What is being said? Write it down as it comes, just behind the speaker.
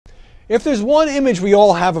If there's one image we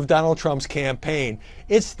all have of Donald Trump's campaign,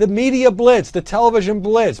 it's the media blitz, the television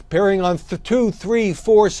blitz, appearing on 2, 3,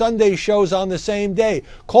 4 Sunday shows on the same day,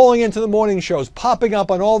 calling into the morning shows, popping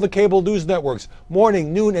up on all the cable news networks,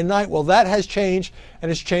 morning, noon, and night. Well, that has changed,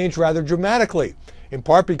 and it's changed rather dramatically. In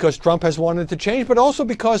part because Trump has wanted to change, but also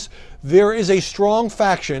because there is a strong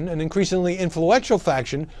faction, an increasingly influential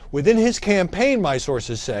faction within his campaign, my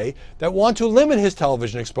sources say, that want to limit his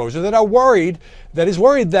television exposure, that is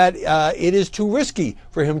worried that it is too risky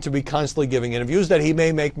for him to be constantly giving interviews, that he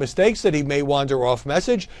may make mistakes, that he may wander off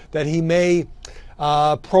message, that he may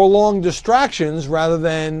prolong distractions rather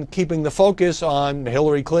than keeping the focus on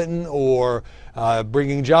Hillary Clinton or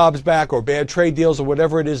bringing jobs back or bad trade deals or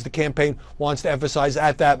whatever it is the campaign wants to emphasize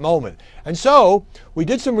at that moment. And so we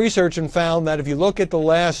did some research and found that if you look at the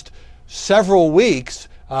last several weeks,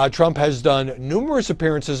 Trump has done numerous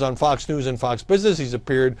appearances on Fox News and Fox Business. He's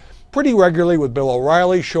appeared pretty regularly with Bill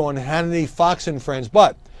O'Reilly, Sean Hannity, Fox and Friends,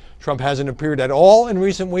 but Trump hasn't appeared at all in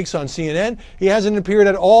recent weeks on CNN. He hasn't appeared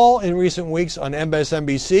at all in recent weeks on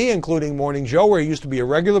MSNBC, including Morning Joe, where he used to be a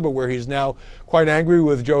regular, but where he's now quite angry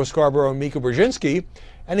with Joe Scarborough and Mika Brzezinski.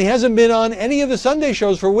 And he hasn't been on any of the Sunday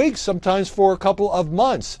shows for weeks, sometimes for a couple of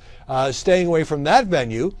months, staying away from that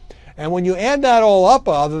venue. And when you add that all up,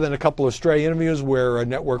 other than a couple of stray interviews where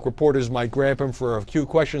network reporters might grab him for a few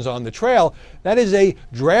questions on the trail, that is a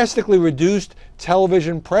drastically reduced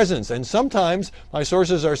television presence. And sometimes my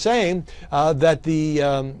sources are saying that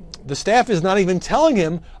the staff is not even telling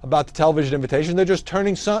him about the television invitation. They're just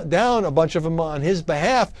turning down a bunch of them on his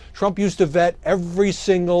behalf. Trump used to vet every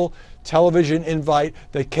single television invite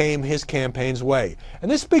that came his campaign's way. And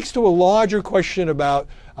this speaks to a larger question about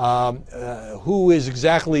who is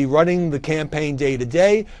exactly running the campaign day to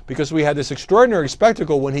day, because we had this extraordinary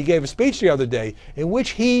spectacle when he gave a speech the other day in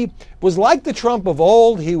which he was like the Trump of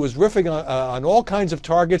old. He was riffing on all kinds of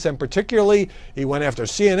targets, and particularly he went after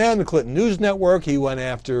CNN, the Clinton News Network. He went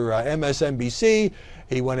after MSNBC.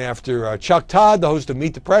 He went after Chuck Todd, the host of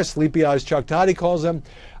Meet the Press, Sleepy Eyes Chuck Todd, he calls him.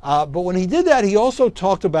 But when he did that, he also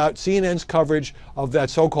talked about CNN's coverage of that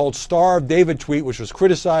so-called Star of David tweet, which was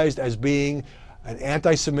criticized as being an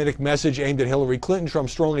anti-Semitic message aimed at Hillary Clinton. Trump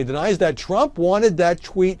strongly denies that. Trump wanted that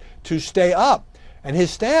tweet to stay up, and his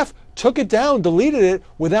staff took it down, deleted it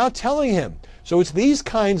without telling him. So it's these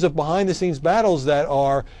kinds of behind-the-scenes battles that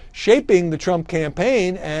are shaping the Trump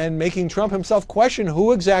campaign and making Trump himself question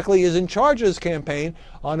who exactly is in charge of his campaign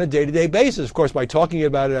on a day-to-day basis. Of course, by talking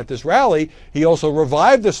about it at this rally, he also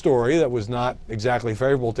revived the story that was not exactly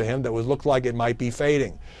favorable to him, that looked like it might be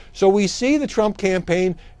fading. So we see the Trump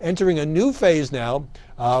campaign entering a new phase now,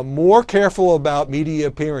 more careful about media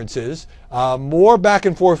appearances, more back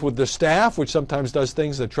and forth with the staff, which sometimes does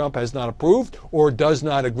things that Trump has not approved or does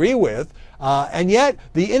not agree with. And yet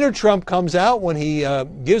the inner Trump comes out when he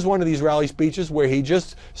gives one of these rally speeches where he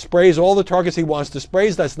just sprays all the targets he wants to spray.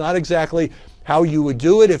 That's not exactly how you would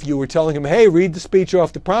do it if you were telling him, hey, read the speech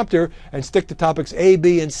off the prompter and stick to topics A,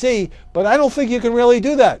 B, and C. But I don't think you can really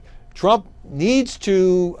do that. Trump needs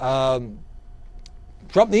to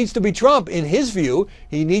be Trump in his view.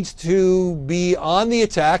 He needs to be on the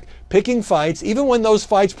attack, picking fights, even when those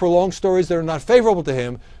fights prolong stories that are not favorable to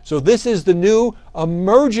him. So this is the new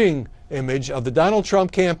emerging image of the Donald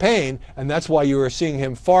Trump campaign, and that's why you are seeing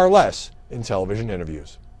him far less in television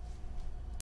interviews.